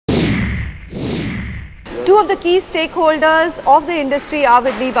Two of the key stakeholders of the industry are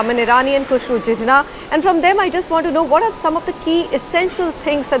with me, R.Irani and Khushru Jijina. And from them, I just want to know what are some of the key essential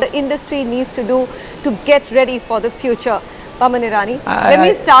things that the industry needs to do to get ready for the future. R.Irani, let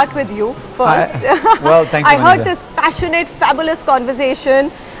me start with you first. Well, thank you, I heard this passionate, fabulous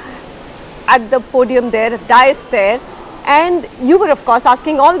conversation at the podium there, dais there. And you were, of course,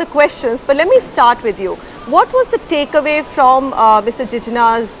 asking all the questions. But let me start with you. What was the takeaway from Mr.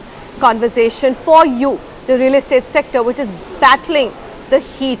 Jijina's conversation for you, the real estate sector, which is battling the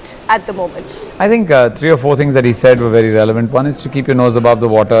heat at the moment? I think 3 or 4 things that he said were very relevant. One is to keep your nose above the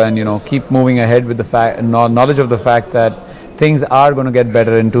water and, keep moving ahead with the knowledge of the fact that things are going to get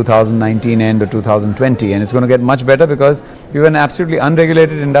better in 2019 end or 2020, and it's going to get much better because we were an absolutely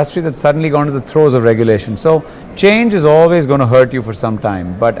unregulated industry that's suddenly gone to the throes of regulation. So change is always going to hurt you for some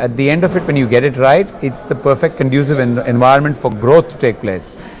time, but at the end of it, when you get it right, it's the perfect conducive environment for growth to take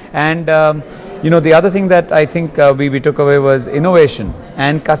place. And the other thing that I think we took away was innovation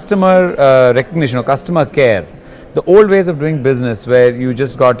and customer recognition or customer care. The old ways of doing business where you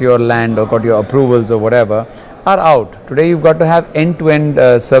just got your land or got your approvals or whatever are out. Today you've got to have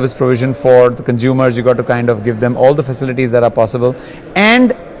end-to-end service provision for the consumers. You've got to kind of give them all the facilities that are possible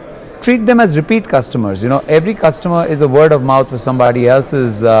and treat them as repeat customers. Every customer is a word of mouth for somebody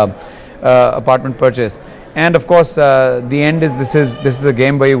else's apartment purchase. And of course, the end is this is a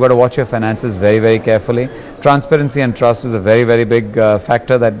game where you've got to watch your finances very, very carefully. Transparency and trust is a very, very big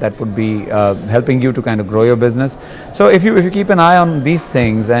factor that would be helping you to kind of grow your business. So if you keep an eye on these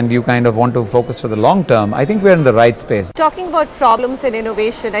things and you kind of want to focus for the long term, I think we're in the right space. Talking about problems and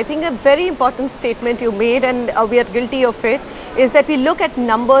innovation, I think a very important statement you made, and we are guilty of it, is that we look at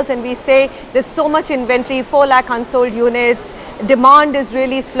numbers and we say there's so much inventory, 4 lakh unsold units, demand is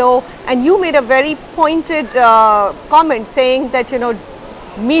really slow, and you made a very pointed comment saying that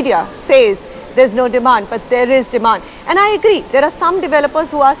media says there's no demand, but there is demand. And I agree, there are some developers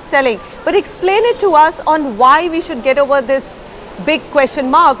who are selling, but explain it to us on why we should get over this big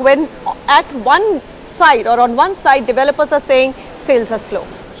question mark when at one side or on one side developers are saying sales are slow.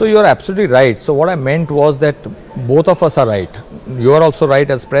 So you are absolutely right. So what I meant was that both of us are right. You are also right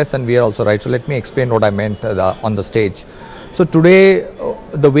as press and we are also right. So let me explain what I meant on the stage. So today,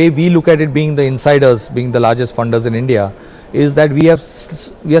 the way we look at it, being the insiders, being the largest funders in India, is that we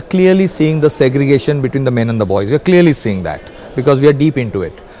are clearly seeing the segregation between the men and the boys. We are clearly seeing that because we are deep into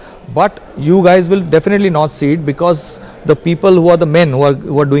it. But you guys will definitely not see it because the people who are the men who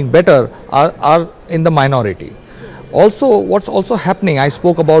are doing better are in the minority. Also, what's also happening, I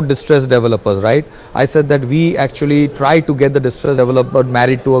spoke about distressed developers, right? I said that we actually try to get the distressed developer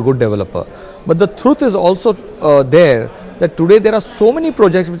married to a good developer. But the truth is also there that today there are so many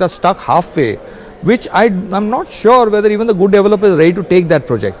projects which are stuck halfway, which I'm not sure whether even the good developer is ready to take that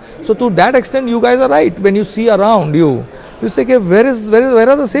project. So to that extent, you guys are right. When you see around you say, okay, where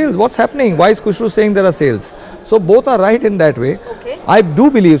are the sales? What's happening? Why is Khushru saying there are sales? So both are right in that way. Okay. I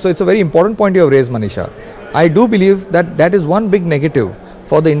do believe, so it's a very important point you have raised, Manisha. I do believe that is one big negative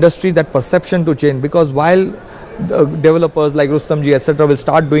for the industry, that perception to change, because while the developers like Rustomjee, etc. will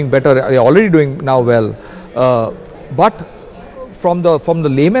start doing better, they are already doing now well, but from the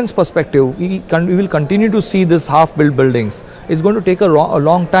layman's perspective, we will continue to see this half-built buildings. It's going to take a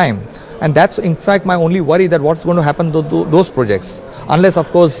long time, and that's in fact my only worry, that what's going to happen to those projects, unless of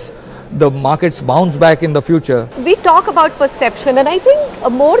course the markets bounce back in the future. We talk about perception, and I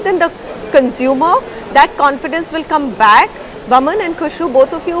think more than the consumer, that confidence will come back. Boman and Khushru,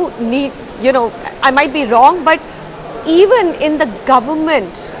 both of you need, I might be wrong, but even in the government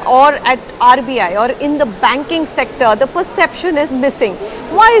or at RBI or in the banking sector, the perception is missing.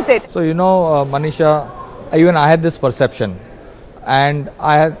 Why is it? So, Manisha, even I had this perception, and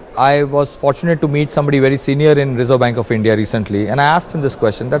I was fortunate to meet somebody very senior in Reserve Bank of India recently, and I asked him this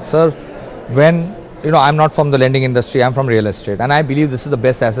question, that sir, when I'm not from the lending industry, I'm from real estate, and I believe this is the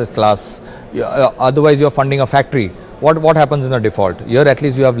best asset class. Otherwise, you're funding a factory. What happens in the default? Here at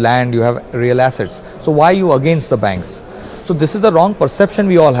least you have land, you have real assets. So why are you against the banks? So this is the wrong perception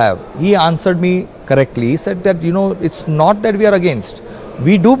we all have. He answered me correctly. He said that, it's not that we are against.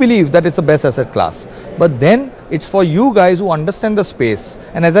 We do believe that it's the best asset class. But then it's for you guys who understand the space.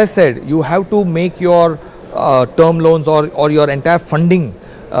 And as I said, you have to make your term loans or your entire funding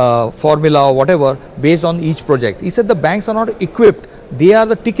formula or whatever based on each project. He said the banks are not equipped. They are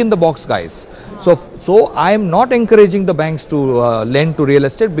the tick in the box guys. So I am not encouraging the banks to lend to real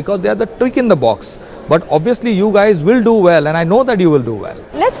estate because they are the trick in the box. But obviously you guys will do well, and I know that you will do well.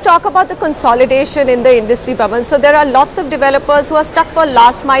 Let's talk about the consolidation in the industry, Boman. So there are lots of developers who are stuck for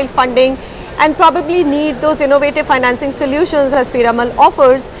last mile funding and probably need those innovative financing solutions as Piramal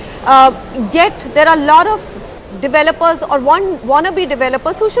offers. Yet there are a lot of developers or wannabe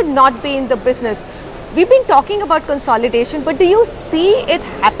developers who should not be in the business. We've been talking about consolidation, but do you see it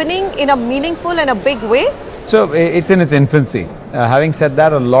happening in a meaningful and a big way? So it's in its infancy. Having said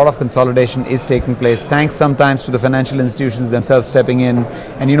that, a lot of consolidation is taking place, thanks sometimes to the financial institutions themselves stepping in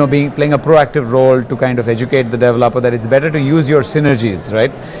and playing a proactive role to kind of educate the developer that it's better to use your synergies,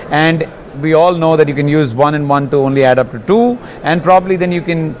 right? And we all know that you can use 1 and 1 to only add up to 2, and probably then you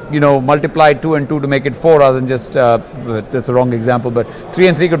can multiply 2 and 2 to make it 4, rather than just that's a wrong example, but 3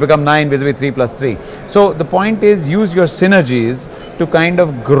 and 3 could become 9 vis-a-vis 3 plus 3. So the point is, use your synergies to kind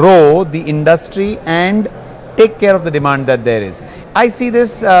of grow the industry and take care of the demand that there is. I see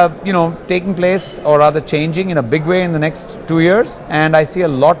this taking place, or rather changing in a big way in the next 2 years, and I see a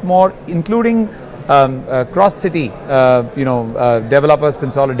lot more, including cross-city developers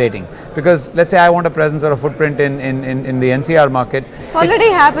consolidating, because let's say I want a presence or a footprint in the NCR market. It's already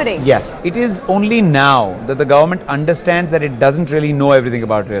happening. Yes, it is only now that the government understands that it doesn't really know everything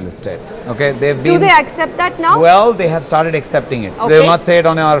about real estate. Okay, do they accept that now? Well, they have started accepting it. Okay. They will not say it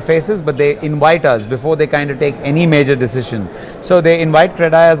on our faces, but they invite us before they kind of take any major decision. So they invite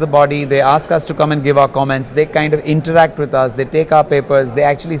CREDAI as a body, they ask us to come and give our comments, they kind of interact with us, they take our papers, they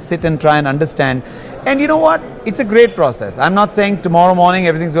actually sit and try and understand. And you know what? It's a great process. I'm not saying tomorrow morning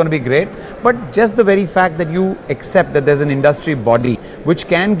everything's going to be great, but just the very fact that you accept that there's an industry body which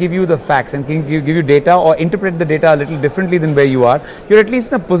can give you the facts and can give you data or interpret the data a little differently than where you are, you're at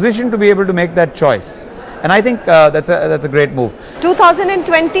least in a position to be able to make that choice. And I think that's a great move.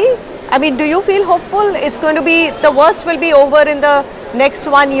 2020, I mean, do you feel hopeful? It's going to be, the worst will be over in the next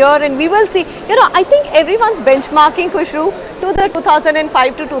 1 year, and we will see. I think everyone's benchmarking, Khushru, to the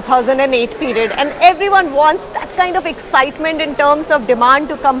 2005 to 2008 period, and everyone wants that kind of excitement in terms of demand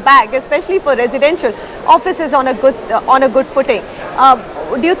to come back, especially for residential. Office is on a good footing.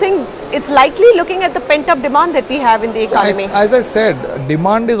 Do you think it's likely, looking at the pent-up demand that we have in the economy? As I said,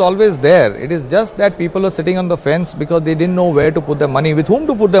 demand is always there. It is just that people are sitting on the fence because they didn't know where to put their money, with whom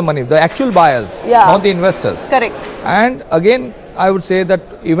to put their money, the actual buyers, not the investors. Correct. And again, I would say that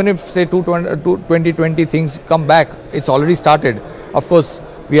even if, say, 2020 things come back, it's already started. Of course,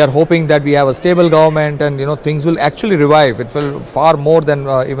 we are hoping that we have a stable government and things will actually revive. It will far more than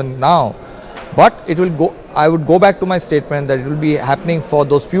even now. But it will go. I would go back to my statement that it will be happening for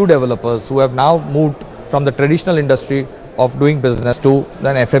those few developers who have now moved from the traditional industry of doing business to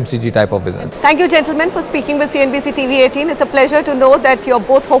an FMCG type of business. Thank you, gentlemen, for speaking with CNBC TV 18. It's a pleasure to know that you're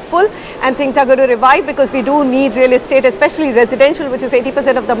both hopeful and things are going to revive, because we do need real estate, especially residential, which is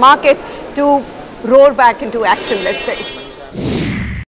 80% of the market, to roar back into action, let's say.